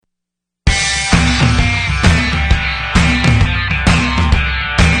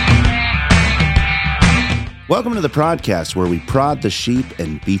Welcome to the podcast where we prod the sheep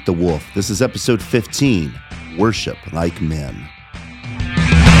and beat the wolf. This is episode 15, Worship Like Men.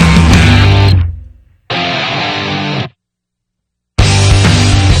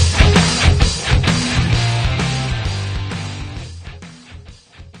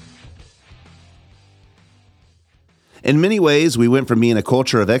 In many ways, we went from being a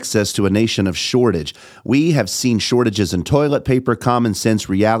culture of excess to a nation of shortage. We have seen shortages in toilet paper, common sense,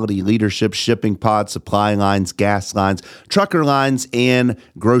 reality, leadership, shipping pods, supply lines, gas lines, trucker lines, and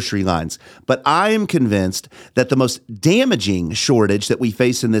grocery lines. But I am convinced that the most damaging shortage that we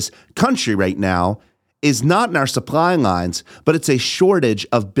face in this country right now is not in our supply lines, but it's a shortage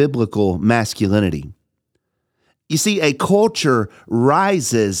of biblical masculinity. You see, a culture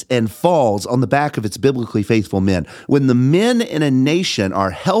rises and falls on the back of its biblically faithful men. When the men in a nation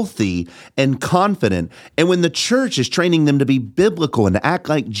are healthy and confident, and when the church is training them to be biblical and to act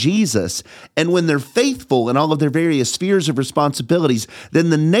like Jesus, and when they're faithful in all of their various spheres of responsibilities, then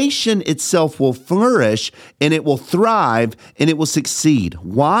the nation itself will flourish, and it will thrive, and it will succeed.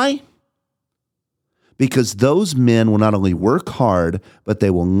 Why? Because those men will not only work hard, but they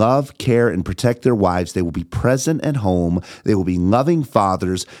will love, care, and protect their wives. They will be present at home. They will be loving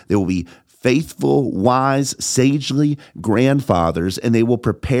fathers. They will be faithful, wise, sagely grandfathers, and they will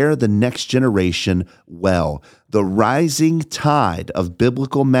prepare the next generation well. The rising tide of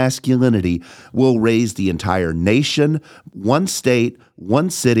biblical masculinity will raise the entire nation, one state, one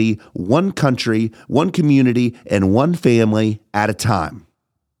city, one country, one community, and one family at a time.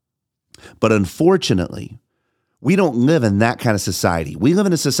 But unfortunately, we don't live in that kind of society. We live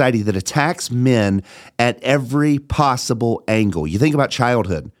in a society that attacks men at every possible angle. You think about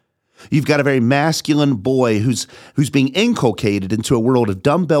childhood. You've got a very masculine boy who's being inculcated into a world of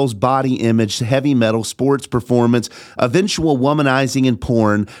dumbbells, body image, heavy metal, sports performance, eventual womanizing and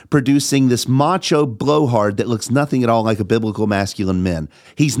porn, producing this macho blowhard that looks nothing at all like a biblical masculine man.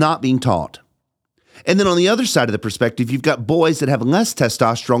 He's not being taught. And then on the other side of the perspective, you've got boys that have less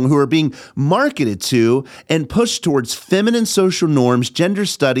testosterone who are being marketed to and pushed towards feminine social norms, gender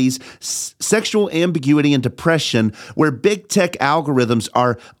studies, sexual ambiguity, and depression, where big tech algorithms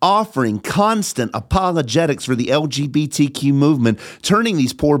are offering constant apologetics for the LGBTQ movement, turning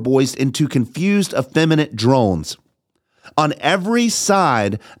these poor boys into confused, effeminate drones. On every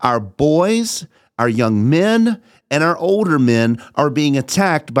side, our boys, our young men, and our older men are being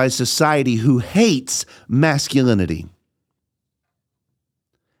attacked by society who hates masculinity.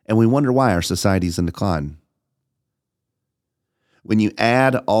 And we wonder why our society is in decline. When you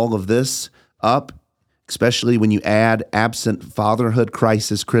add all of this up, especially when you add absent fatherhood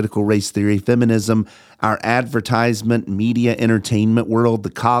crisis, critical race theory, feminism, our advertisement, media, entertainment world, the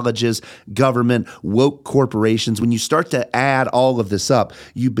colleges, government, woke corporations, when you start to add all of this up,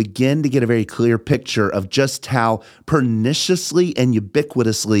 you begin to get a very clear picture of just how perniciously and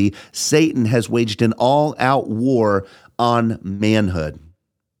ubiquitously Satan has waged an all-out war on manhood.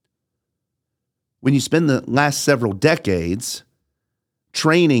 When you spend the last several decades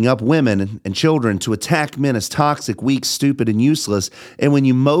training up women and children to attack men as toxic, weak, stupid, and useless, and when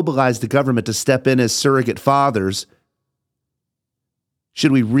you mobilize the government to step in as surrogate fathers,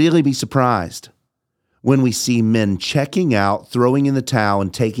 should we really be surprised when we see men checking out, throwing in the towel,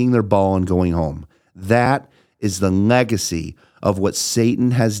 and taking their ball and going home? That is the legacy of what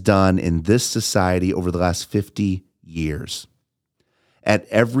Satan has done in this society over the last 50 years. At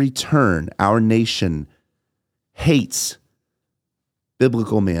every turn, our nation hates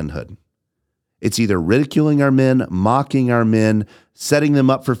biblical manhood. It's either ridiculing our men, mocking our men, setting them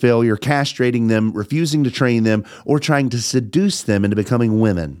up for failure, castrating them, refusing to train them, or trying to seduce them into becoming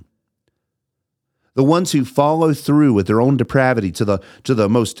women. The ones who follow through with their own depravity to the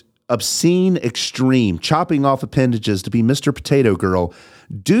most obscene extreme, chopping off appendages to be Mr. Potato Girl,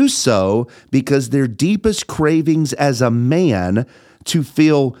 do so because their deepest cravings as a man to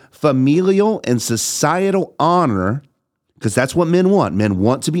feel familial and societal honor, because that's what men want. Men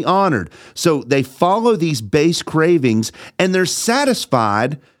want to be honored. So they follow these base cravings, and they're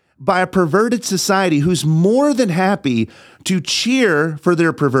satisfied by a perverted society who's more than happy to cheer for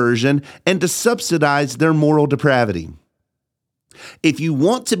their perversion and to subsidize their moral depravity. If you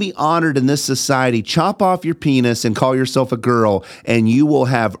want to be honored in this society, chop off your penis and call yourself a girl, and you will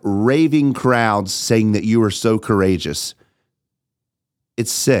have raving crowds saying that you are so courageous.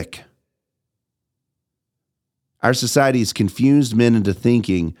 It's sick. Our society has confused men into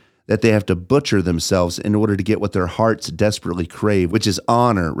thinking that they have to butcher themselves in order to get what their hearts desperately crave, which is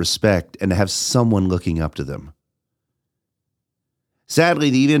honor, respect, and to have someone looking up to them. Sadly,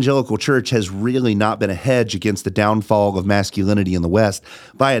 the evangelical church has really not been a hedge against the downfall of masculinity in the West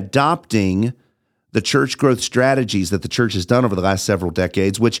by adopting The church growth strategies that the church has done over the last several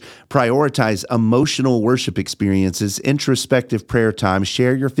decades, which prioritize emotional worship experiences, introspective prayer time,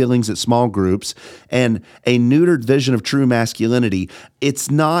 share your feelings at small groups, and a neutered vision of true masculinity,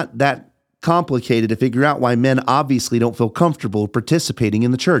 it's not that complicated to figure out why men obviously don't feel comfortable participating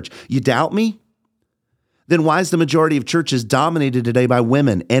in the church. You doubt me? Then why is the majority of churches dominated today by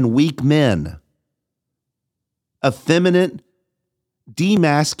women and weak men? Effeminate,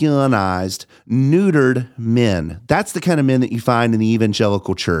 demasculinized, neutered men. That's the kind of men that you find in the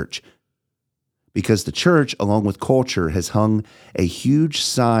evangelical church. Because the church, along with culture, has hung a huge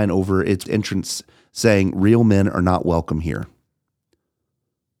sign over its entrance saying, real men are not welcome here.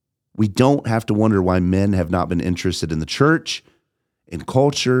 We don't have to wonder why men have not been interested in the church, in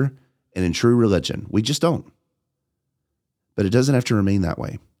culture, and in true religion. We just don't. But it doesn't have to remain that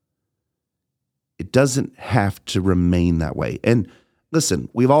way. It doesn't have to remain that way. And listen,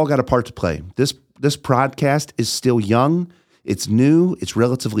 we've all got a part to play. This podcast is still young. It's new. It's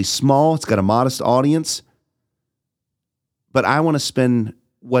relatively small. It's got a modest audience. But I want to spend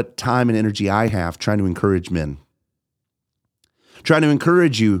what time and energy I have trying to encourage men. Trying to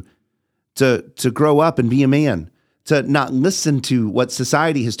encourage you to grow up and be a man. To not listen to what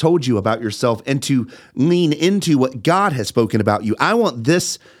society has told you about yourself and to lean into what God has spoken about you. I want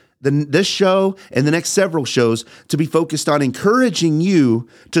this show and the next several shows to be focused on encouraging you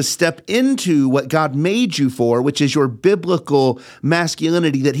to step into what God made you for, which is your biblical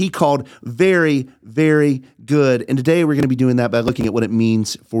masculinity that he called very, very good. And today we're going to be doing that by looking at what it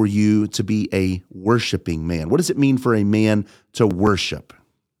means for you to be a worshiping man. What does it mean for a man to worship?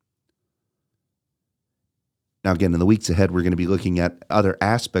 Now, again, in the weeks ahead, we're going to be looking at other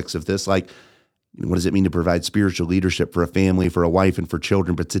aspects of this, like what does it mean to provide spiritual leadership for a family, for a wife, and for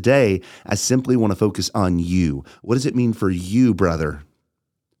children? But today, I simply want to focus on you. What does it mean for you, brother?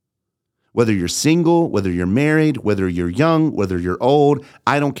 Whether you're single, whether you're married, whether you're young, whether you're old,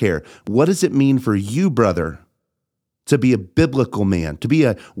 I don't care. What does it mean for you, brother, to be a biblical man, to be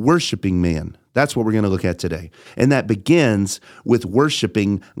a worshiping man? That's what we're going to look at today. And that begins with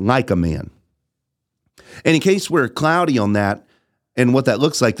worshiping like a man. And in case we're cloudy on that and what that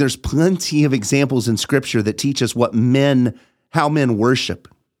looks like, there's plenty of examples in Scripture that teach us how men worship.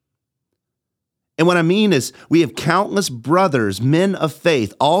 And what I mean is we have countless brothers, men of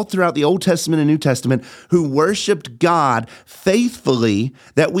faith, all throughout the Old Testament and New Testament who worshiped God faithfully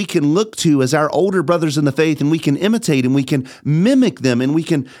that we can look to as our older brothers in the faith, and we can imitate and we can mimic them and we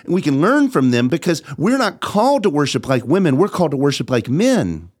can learn from them, because we're not called to worship like women. We're called to worship like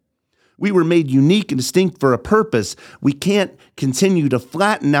men. We were made unique and distinct for a purpose. We can't continue to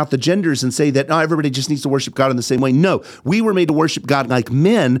flatten out the genders and say that everybody just needs to worship God in the same way. No, we were made to worship God like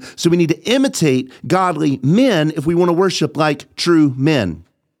men, so we need to imitate godly men if we want to worship like true men.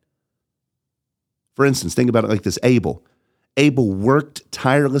 For instance, think about it like this. Abel worked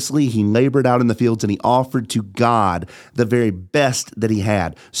tirelessly. He labored out in the fields and he offered to God the very best that he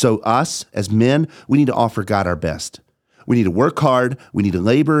had. So us as men, we need to offer God our best. We need to work hard. We need to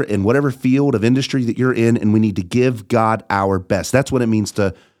labor in whatever field of industry that you're in, and we need to give God our best. That's what it means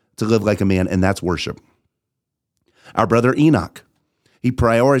to live like a man, and that's worship. Our brother Enoch, he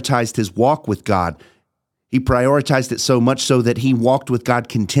prioritized his walk with God. He prioritized it so much so that he walked with God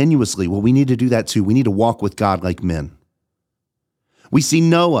continuously. Well, we need to do that too. We need to walk with God like men. We see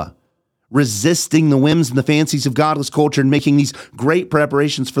Noah resisting the whims and the fancies of godless culture and making these great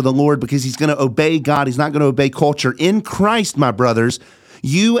preparations for the Lord because he's going to obey God. He's not going to obey culture. In Christ, my brothers,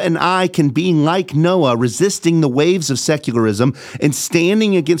 you and I can be like Noah, resisting the waves of secularism and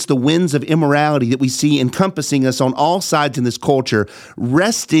standing against the winds of immorality that we see encompassing us on all sides in this culture,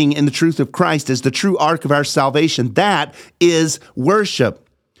 resting in the truth of Christ as the true ark of our salvation. That is worship.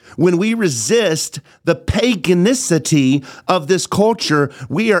 When we resist the paganisity of this culture,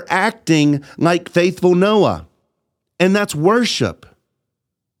 we are acting like faithful Noah, and that's worship.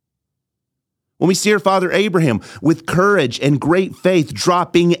 When we see our father Abraham with courage and great faith,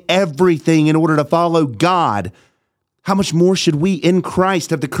 dropping everything in order to follow God, how much more should we in Christ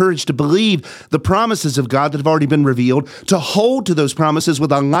have the courage to believe the promises of God that have already been revealed, to hold to those promises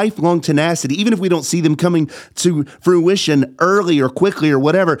with a lifelong tenacity, even if we don't see them coming to fruition early or quickly or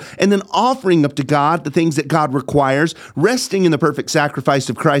whatever, and then offering up to God the things that God requires, resting in the perfect sacrifice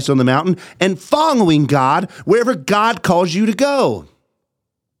of Christ on the mountain, and following God wherever God calls you to go.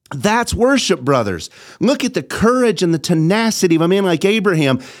 That's worship, brothers. Look at the courage and the tenacity of a man like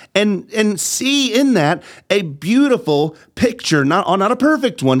Abraham and see in that a beautiful picture, not a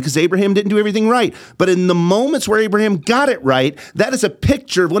perfect one, because Abraham didn't do everything right. But in the moments where Abraham got it right, that is a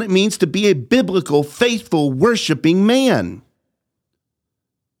picture of what it means to be a biblical, faithful, worshiping man.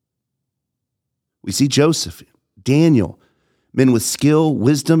 We see Joseph, Daniel, men with skill,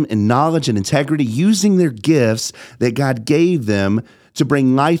 wisdom, and knowledge and integrity, using their gifts that God gave them to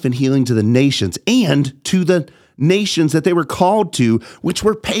bring life and healing to the nations and to the nations that they were called to, which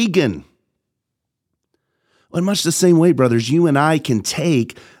were pagan. Well, in much the same way, brothers, you and I can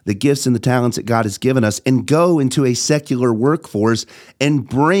take the gifts and the talents that God has given us and go into a secular workforce and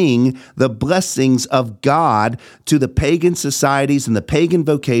bring the blessings of God to the pagan societies and the pagan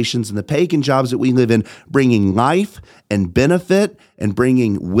vocations and the pagan jobs that we live in, bringing life and benefit and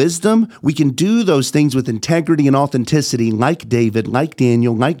bringing wisdom. We can do those things with integrity and authenticity, like David, like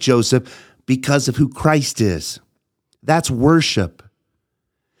Daniel, like Joseph, because of who Christ is. That's worship.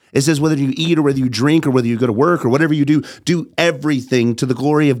 It says whether you eat or whether you drink or whether you go to work or whatever you do everything to the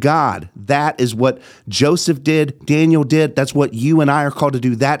glory of God. That is what Joseph did, Daniel did. That's what you and I are called to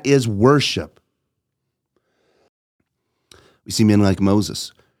do. That is worship. We see men like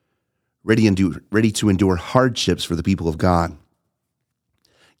Moses, ready to endure hardships for the people of God,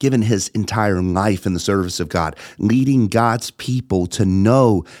 given his entire life in the service of God, leading God's people to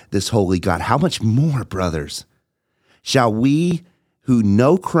know this holy God. How much more, brothers, shall we who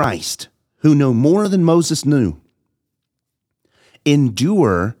know Christ, who know more than Moses knew,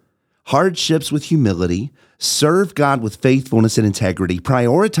 endure hardships with humility, serve God with faithfulness and integrity,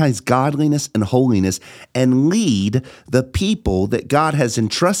 prioritize godliness and holiness, and lead the people that God has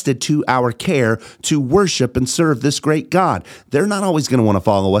entrusted to our care to worship and serve this great God. They're not always going to want to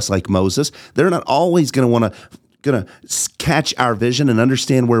follow us like Moses. They're not always going to want to catch our vision and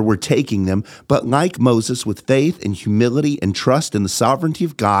understand where we're taking them. But like Moses, with faith and humility and trust in the sovereignty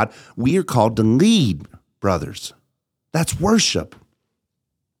of God, we are called to lead, brothers. That's worship.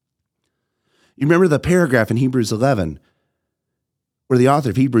 You remember the paragraph in Hebrews 11 where the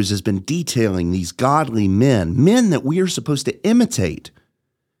author of Hebrews has been detailing these godly men that we are supposed to imitate.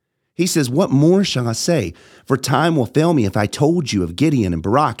 He says, what more shall I say? For time will fail me if I told you of Gideon and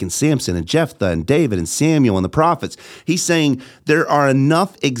Barak and Samson and Jephthah and David and Samuel and the prophets. He's saying there are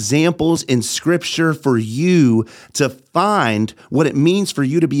enough examples in Scripture for you to find what it means for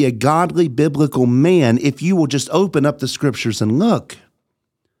you to be a godly biblical man if you will just open up the Scriptures and look.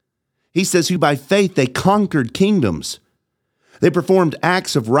 He says, who by faith they conquered kingdoms. They performed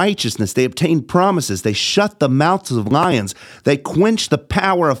acts of righteousness. They obtained promises. They shut the mouths of lions. They quenched the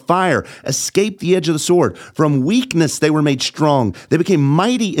power of fire, escaped the edge of the sword. From weakness they were made strong. They became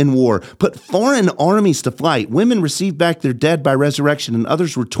mighty in war, put foreign armies to flight. Women received back their dead by resurrection, and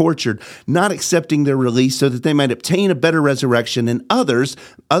others were tortured, not accepting their release so that they might obtain a better resurrection. And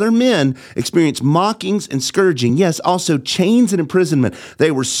other men experienced mockings and scourging. Yes, also chains and imprisonment.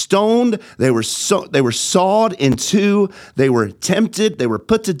 They were stoned. They were sawed in two. They were tempted, they were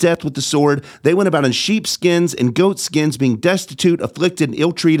put to death with the sword. They went about in sheepskins and goatskins, being destitute, afflicted, and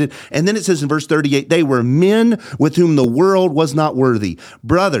ill-treated. And then it says in verse 38, they were men with whom the world was not worthy.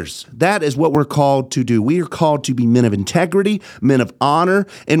 Brothers, that is what we're called to do. We are called to be men of integrity, men of honor,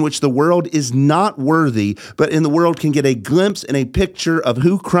 in which the world is not worthy, but in the world can get a glimpse and a picture of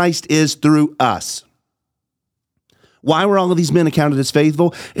who Christ is through us. Why were all of these men accounted as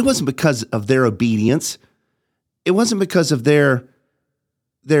faithful? It wasn't because of their obedience. It wasn't because of their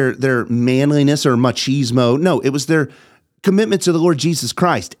manliness or machismo. No, it was their commitment to the Lord Jesus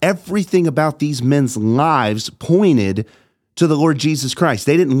Christ. Everything about these men's lives pointed to the Lord Jesus Christ.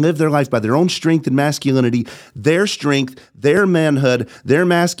 They didn't live their life by their own strength and masculinity. Their strength, their manhood, their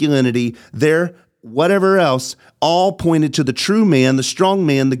masculinity, their whatever else, all pointed to the true man, the strong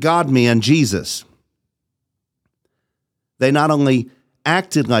man, the God man, Jesus. They not only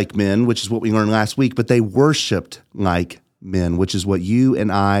acted like men, which is what we learned last week, but they worshiped like men, which is what you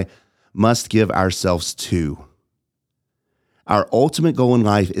and I must give ourselves to. Our ultimate goal in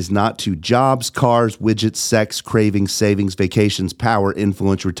life is not to jobs, cars, widgets, sex, cravings, savings, vacations, power,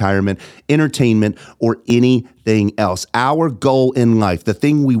 influence, retirement, entertainment, or anything else. Our goal in life, the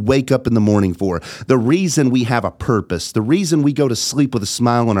thing we wake up in the morning for, the reason we have a purpose, the reason we go to sleep with a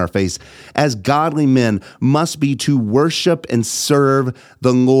smile on our face as godly men must be to worship and serve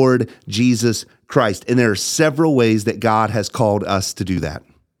the Lord Jesus Christ. And there are several ways that God has called us to do that.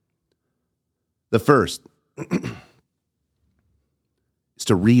 The first is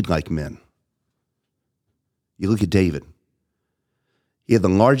to read like men. You look at David. He had the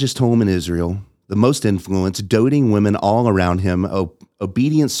largest home in Israel, the most influence, doting women all around him,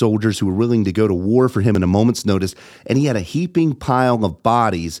 obedient soldiers who were willing to go to war for him in a moment's notice, and he had a heaping pile of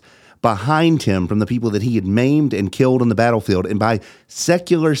bodies behind him from the people that he had maimed and killed on the battlefield. And by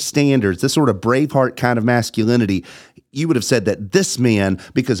secular standards, this sort of Braveheart kind of masculinity, you would have said that this man,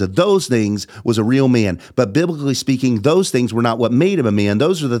 because of those things, was a real man. But biblically speaking, those things were not what made him a man.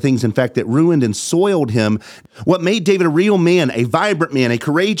 Those are the things, in fact, that ruined and soiled him. What made David a real man, a vibrant man, a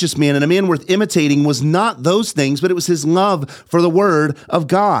courageous man, and a man worth imitating was not those things, but it was his love for the word of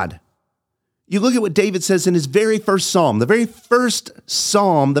God. You look at what David says in his very first psalm, the very first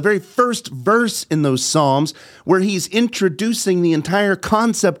verse in those psalms, where he's introducing the entire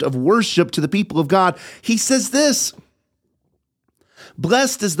concept of worship to the people of God. He says this: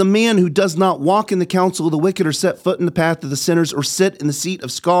 "Blessed is the man who does not walk in the counsel of the wicked, or set foot in the path of the sinners, or sit in the seat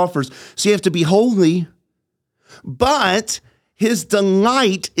of scoffers." So you have to be holy, but his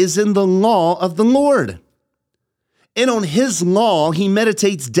delight is in the law of the Lord. And on his law, he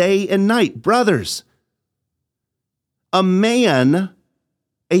meditates day and night. Brothers,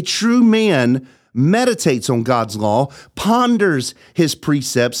 a true man, meditates on God's law, ponders his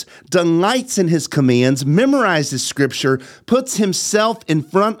precepts, delights in his commands, memorizes scripture, puts himself in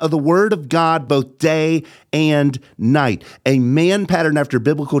front of the word of God both day and night. A man patterned after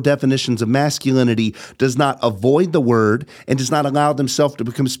biblical definitions of masculinity does not avoid the word and does not allow themselves to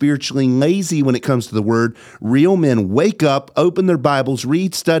become spiritually lazy when it comes to the word. Real men wake up, open their Bibles,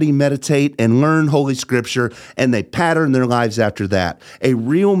 read, study, meditate, and learn Holy Scripture, and they pattern their lives after that. A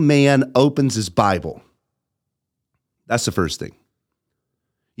real man opens his Bible. That's the first thing.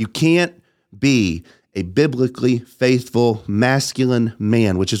 You can't be a biblically faithful, masculine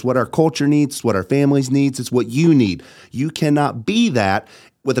man, which is what our culture needs, what our families needs, it's what you need. You cannot be that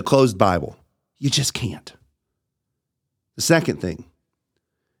with a closed Bible. You just can't. The second thing,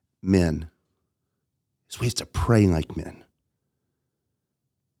 men, is we have to pray like men.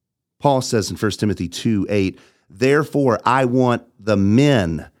 Paul says in 1 Timothy 2:8, "Therefore I want the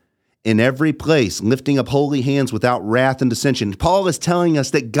men in every place, lifting up holy hands without wrath and dissension." Paul is telling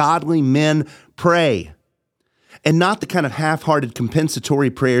us that godly men pray, and not the kind of half-hearted compensatory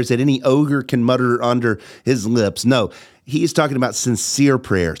prayers that any ogre can mutter under his lips. No, he is talking about sincere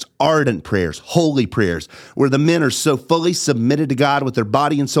prayers, ardent prayers, holy prayers, where the men are so fully submitted to God with their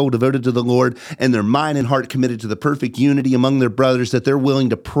body and soul devoted to the Lord and their mind and heart committed to the perfect unity among their brothers that they're willing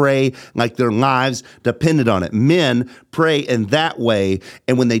to pray like their lives depended on it. Men pray in that way,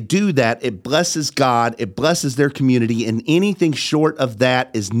 and when they do that, it blesses God, it blesses their community, and anything short of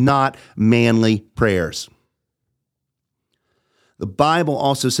that is not manly prayers. The Bible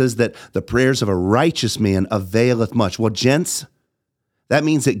also says that the prayers of a righteous man availeth much. Well, gents, that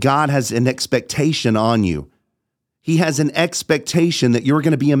means that God has an expectation on you. He has an expectation that you're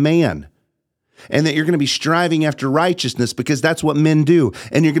going to be a man and that you're going to be striving after righteousness because that's what men do.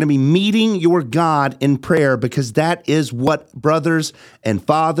 And you're going to be meeting your God in prayer because that is what brothers and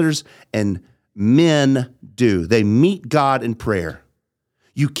fathers and men do. They meet God in prayer.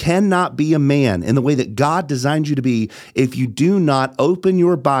 You cannot be a man in the way that God designed you to be if you do not open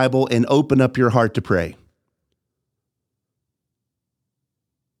your Bible and open up your heart to pray.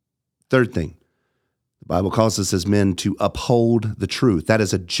 Third thing, the Bible calls us as men to uphold the truth. That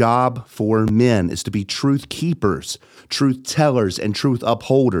is a job for men, is to be truth keepers, truth tellers, and truth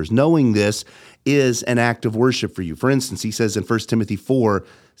upholders. Knowing this is an act of worship for you. For instance, he says in 1 Timothy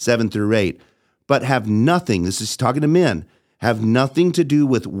 4:7-8, "But have nothing," this is talking to men, "have nothing to do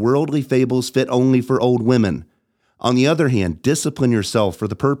with worldly fables fit only for old women. On the other hand, discipline yourself for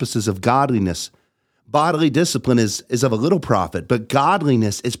the purposes of godliness. Bodily discipline is of a little profit, but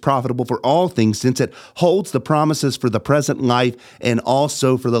godliness is profitable for all things, since it holds the promises for the present life and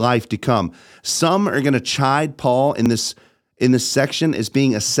also for the life to come." Some are going to chide Paul in this section as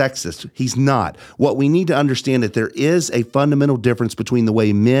being a sexist. He's not. What we need to understand that there is a fundamental difference between the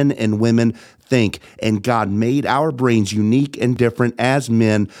way men and women think, and God made our brains unique and different as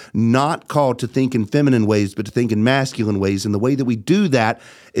men, not called to think in feminine ways, but to think in masculine ways. And the way that we do that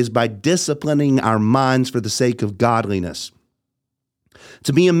is by disciplining our minds for the sake of godliness.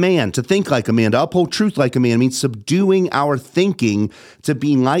 To be a man, to think like a man, to uphold truth like a man means subduing our thinking to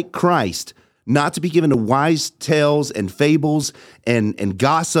be like Christ. Not to be given to wise tales and fables and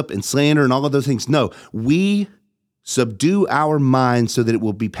gossip and slander and all of those things. No, we subdue our minds so that it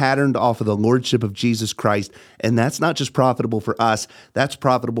will be patterned off of the lordship of Jesus Christ. And that's not just profitable for us, that's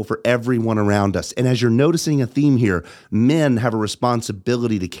profitable for everyone around us. And as you're noticing a theme here, men have a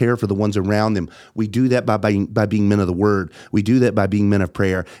responsibility to care for the ones around them. We do that by being men of the word. We do that by being men of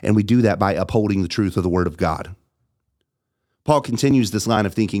prayer. And we do that by upholding the truth of the word of God. Paul continues this line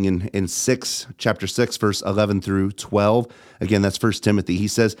of thinking in chapter 6, verse 11-12. Again, that's 1 Timothy. He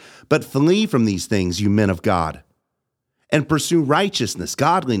says, "But flee from these things, you men of God, and pursue righteousness,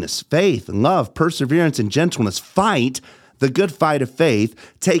 godliness, faith, love, perseverance, and gentleness. Fight the good fight of faith.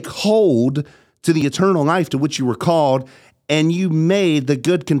 Take hold to the eternal life to which you were called, and you made the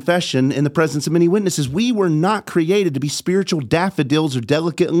good confession in the presence of many witnesses. We were not created to be spiritual daffodils or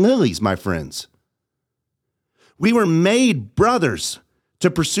delicate lilies, my friends. We were made, brothers, to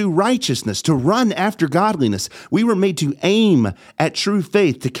pursue righteousness, to run after godliness. We were made to aim at true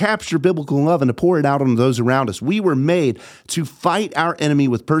faith, to capture biblical love, and to pour it out on those around us. We were made to fight our enemy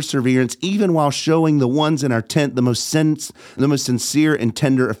with perseverance, even while showing the ones in our tent the most sincere and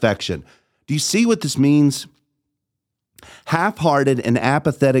tender affection. Do you see what this means? Half-hearted and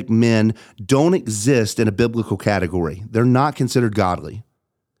apathetic men don't exist in a biblical category. They're not considered godly.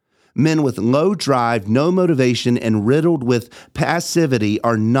 Men with low drive, no motivation, and riddled with passivity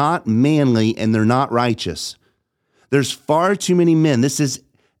are not manly, and they're not righteous. There's far too many men. This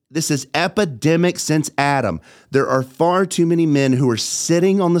is epidemic since Adam. There are far too many men who are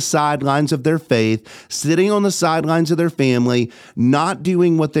sitting on the sidelines of their faith, sitting on the sidelines of their family, not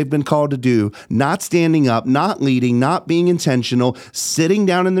doing what they've been called to do, not standing up, not leading, not being intentional, sitting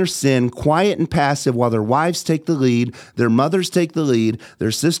down in their sin, quiet and passive while their wives take the lead, their mothers take the lead,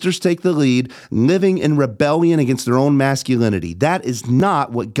 their sisters take the lead, living in rebellion against their own masculinity. That is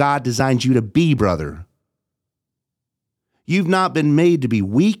not what God designed you to be, brother. You've not been made to be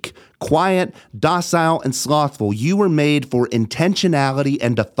weak, quiet, docile, and slothful. You were made for intentionality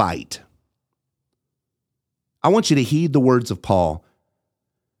and to fight. I want you to heed the words of Paul,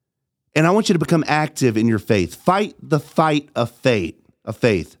 and I want you to become active in your faith. Fight the fight of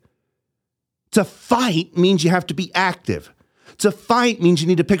faith. To fight means you have to be active. To fight means you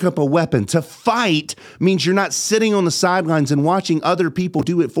need to pick up a weapon. To fight means you're not sitting on the sidelines and watching other people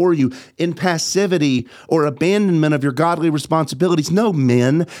do it for you in passivity or abandonment of your godly responsibilities. No,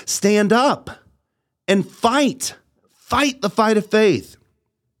 men, stand up and fight. Fight the fight of faith.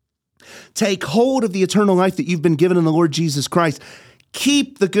 Take hold of the eternal life that you've been given in the Lord Jesus Christ.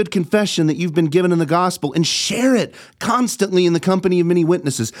 Keep the good confession that you've been given in the gospel and share it constantly in the company of many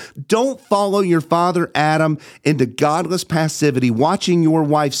witnesses. Don't follow your father Adam into godless passivity, watching your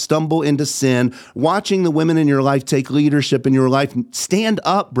wife stumble into sin, watching the women in your life take leadership in your life. Stand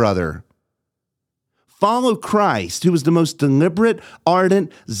up, brother. Follow Christ, who was the most deliberate,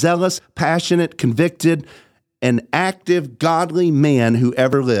 ardent, zealous, passionate, convicted, and active, godly man who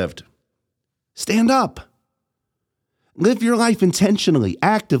ever lived. Stand up. Live your life intentionally,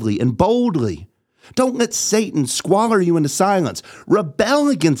 actively, and boldly. Don't let Satan squalor you into silence. Rebel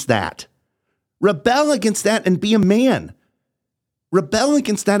against that. Rebel against that and be a man. Rebel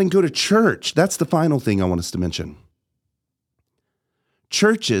against that and go to church. That's the final thing I want us to mention.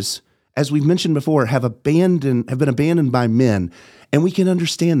 Churches, as we've mentioned before, have been abandoned by men, and we can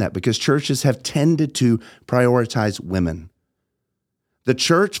understand that because churches have tended to prioritize women. The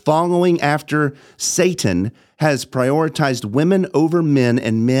church, following after Satan, has prioritized women over men,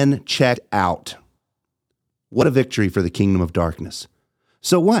 and men checked out. What a victory for the kingdom of darkness.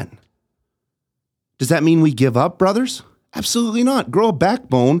 So what? Does that mean we give up, brothers? Absolutely not. Grow a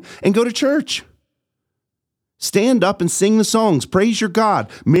backbone and go to church. Stand up and sing the songs. Praise your God.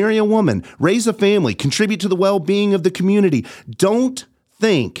 Marry a woman. Raise a family. Contribute to the well-being of the community. Don't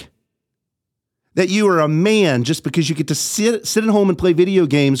think that you are a man just because you get to sit at home and play video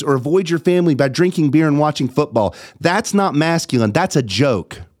games or avoid your family by drinking beer and watching football. That's not masculine. That's a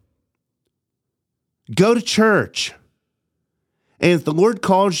joke. Go to church. And if the Lord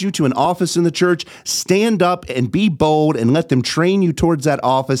calls you to an office in the church, stand up and be bold and let them train you towards that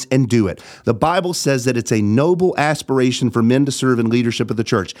office and do it. The Bible says that it's a noble aspiration for men to serve in leadership of the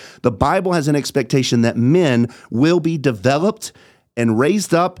church. The Bible has an expectation that men will be developed and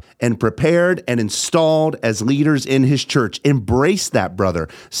raised up and prepared and installed as leaders in his church. Embrace that, brother.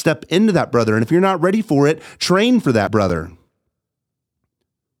 Step into that, brother. And if you're not ready for it, train for that, brother.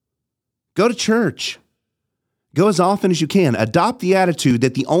 Go to church. Go as often as you can. Adopt the attitude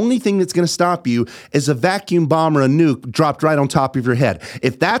that the only thing that's going to stop you is a vacuum bomb or a nuke dropped right on top of your head.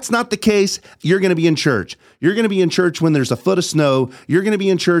 If that's not the case, you're going to be in church. You're going to be in church when there's a foot of snow. You're going to be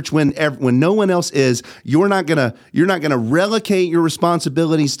in church when no one else is. You're not going to relegate your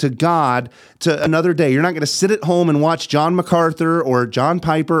responsibilities to God to another day. You're not going to sit at home and watch John MacArthur or John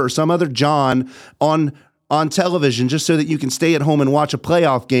Piper or some other John on television just so that you can stay at home and watch a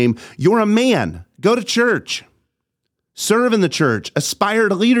playoff game. You're a man. Go to church. Serve in the church. Aspire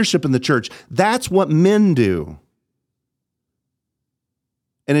to leadership in the church. That's what men do.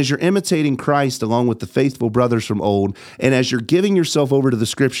 And as you're imitating Christ along with the faithful brothers from old, and as you're giving yourself over to the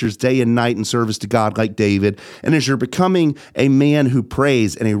scriptures day and night in service to God like David, and as you're becoming a man who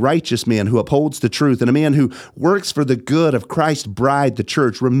prays and a righteous man who upholds the truth and a man who works for the good of Christ's bride, the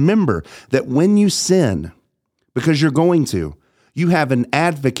church, remember that when you sin, because you're going to, You have an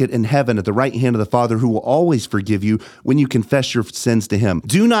advocate in heaven at the right hand of the Father who will always forgive you when you confess your sins to him.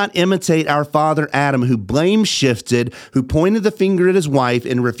 Do not imitate our father Adam, who blame shifted, who pointed the finger at his wife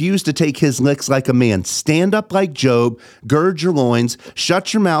and refused to take his licks like a man. Stand up like Job, gird your loins,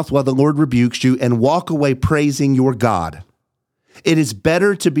 shut your mouth while the Lord rebukes you, and walk away praising your God. It is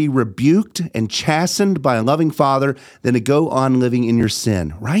better to be rebuked and chastened by a loving Father than to go on living in your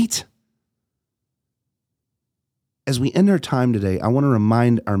sin, right? As we end our time today, I want to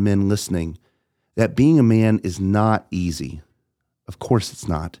remind our men listening that being a man is not easy. Of course it's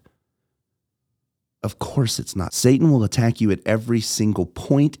not. Of course it's not. Satan will attack you at every single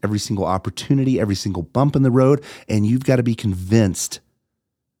point, every single opportunity, every single bump in the road, and you've got to be convinced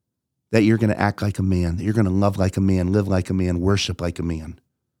that you're going to act like a man, that you're going to love like a man, live like a man, worship like a man.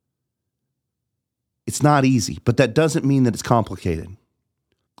 It's not easy, but that doesn't mean that it's complicated.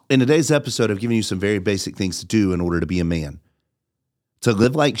 In today's episode, I've given you some very basic things to do in order to be a man. To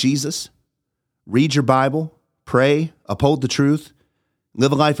live like Jesus, read your Bible, pray, uphold the truth,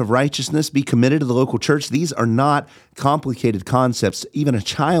 live a life of righteousness, be committed to the local church. These are not complicated concepts. Even a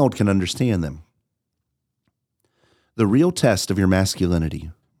child can understand them. The real test of your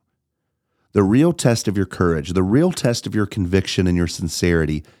masculinity, the real test of your courage, the real test of your conviction and your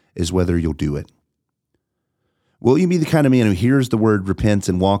sincerity is whether you'll do it. Will you be the kind of man who hears the word, repents,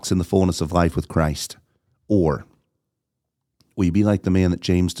 and walks in the fullness of life with Christ? Or will you be like the man that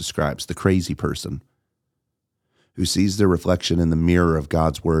James describes, the crazy person, who sees their reflection in the mirror of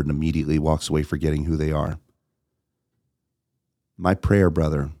God's word and immediately walks away forgetting who they are? My prayer,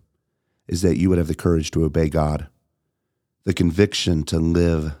 brother, is that you would have the courage to obey God, the conviction to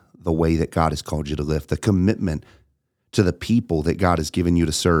live the way that God has called you to live, the commitment to the people that God has given you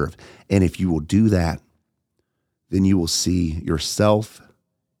to serve. And if you will do that, then you will see yourself,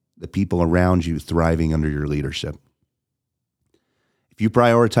 the people around you, thriving under your leadership. If you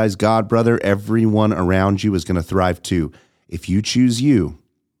prioritize God, brother, everyone around you is going to thrive too. If you choose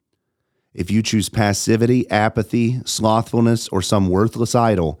passivity, apathy, slothfulness, or some worthless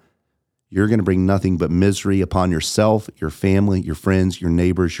idol, you're going to bring nothing but misery upon yourself, your family, your friends, your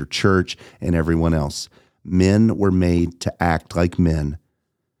neighbors, your church, and everyone else. Men were made to act like men.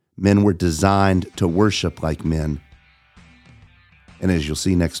 Men were designed to worship like men. And as you'll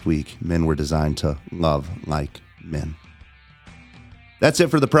see next week, men were designed to love like men. That's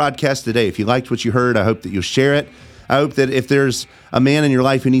it for the podcast today. If you liked what you heard, I hope that you'll share it. I hope that if there's a man in your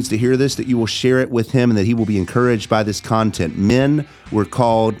life who needs to hear this, that you will share it with him and that he will be encouraged by this content. Men were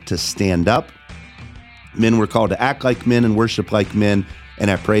called to stand up. Men were called to act like men and worship like men. And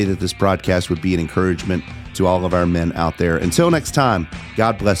I pray that this broadcast would be an encouragement to all of our men out there. Until next time,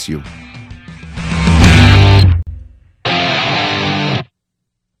 God bless you.